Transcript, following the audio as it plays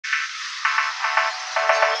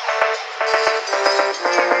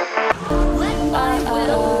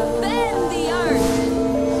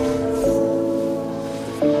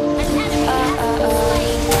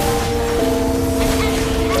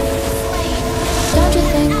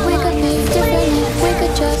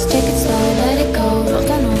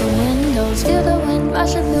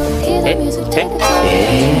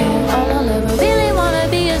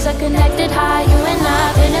Connected high, you and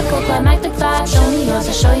I, pinnacle, climactic vibe. Show me yours,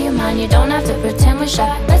 I'll show you mine. You don't have to pretend we're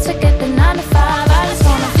shy. Let's forget the 9 to 5. I just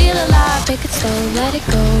wanna feel alive. Take it slow, let it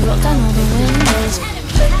go. Roll down all the windows.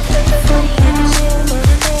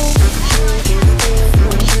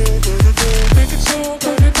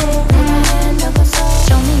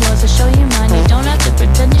 Show me yours, I'll show you mine. You don't have to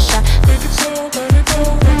pretend you're shy.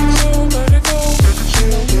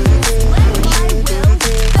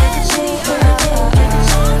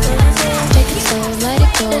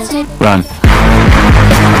 Run.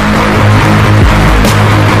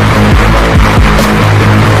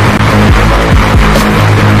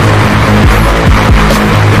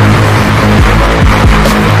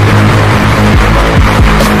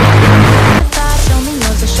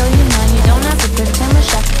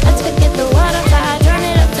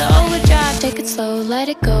 Let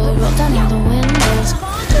it go, roll down all the windows.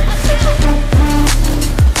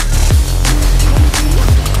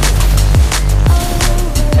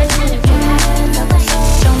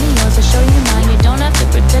 Show me yours, I'll show you mine. You don't have to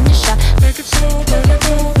pretend you're shy.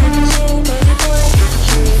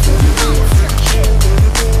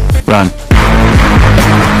 Run.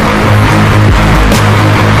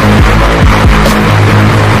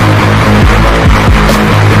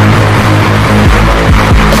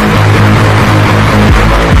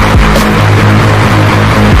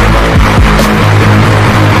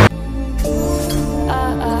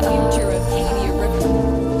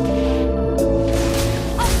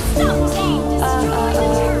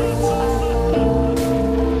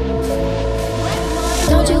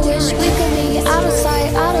 Don't you wish we could be out of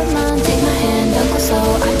sight, out of mind? Take my hand, don't go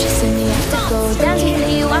slow. I'm just in the afterglow. Dance with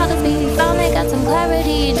me while the beat finally got some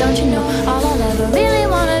clarity. Don't you know all I'll ever really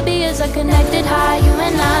wanna be is a connected high. You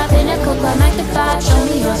and I, pinnacle, climactic vibe. Show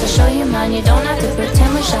me yours, I'll show you mine. You don't have to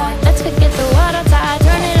pretend we're shy. Let's forget the water tide,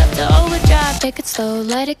 turn it up to overdrive. Take it slow,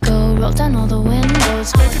 let it go, roll down all the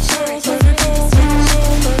windows.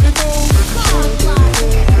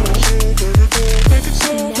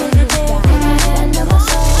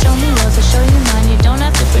 Show me yours, I'll show you mine. You don't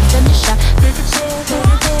have to pretend you're shy. Take it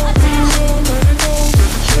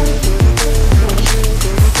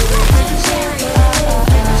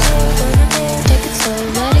slow,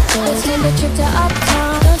 let it go. Let's take a trip to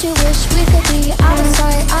uptown. Don't you wish we could be out of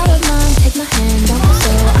sight, out of mind? Take my hand, don't go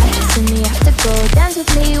slow. I'm just in the afterglow. Dance with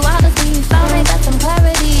me while the beat finally got some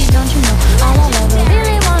clarity. Don't you know all I'll ever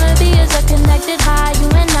really wanna be is a connected high. You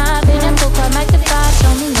and I, pinnacle, climactic vibe.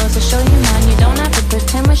 Show me yours, I'll show you mine. You don't have to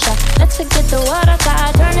pretend we're shy. Let's forget the water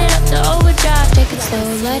tide, turn it up to overdrive. Take it slow,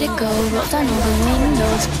 let it go, roll down all the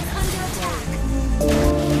windows.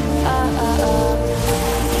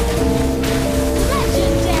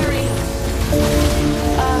 Legendary.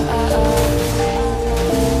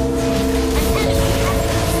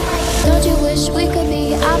 Don't you wish we could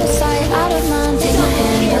be out of sight, out of mind? Take my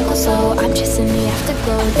hand, don't go slow. I'm just in the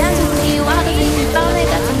afterglow. Dance with me while the beat finally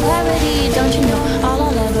got some clarity. Don't you know all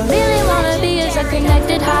I'll ever really wanna be is a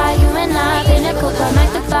connected high. You and I, pinnacle,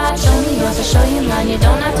 climactic vibe. Show me yours, I'll show you mine. You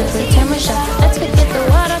don't have to pretend we're shy. Let's forget the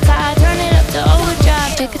water tide, turn it up to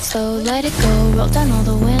overdrive. Take it slow, let it go, roll down all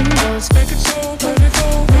the windows.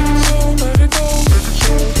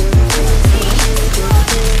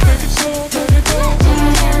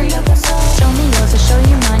 Show me yours, I'll show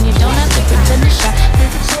you mine. You don't have to pretend you're shy.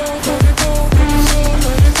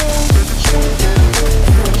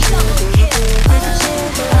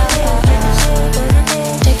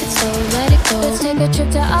 Take it slow, let it go. Let's take a trip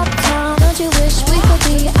to uptown. Don't you wish we could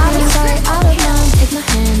be out of sight, out of mind? Take my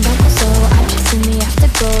hand, don't go slow. I'm just in the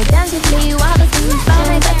afterglow. Dance with me while the beat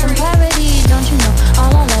finally got some clarity. Don't you know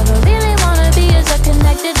all I'll ever really wanna be is a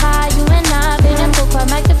connected high. You and I, pinnacle,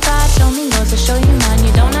 climactic vibe. Show me yours, I'll show you mine.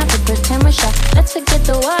 You don't have to pretend we're shy. Let's forget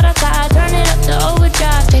the water tide, turn it up to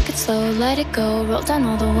overdrive. Take it slow, let it go, roll down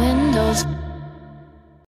all the windows.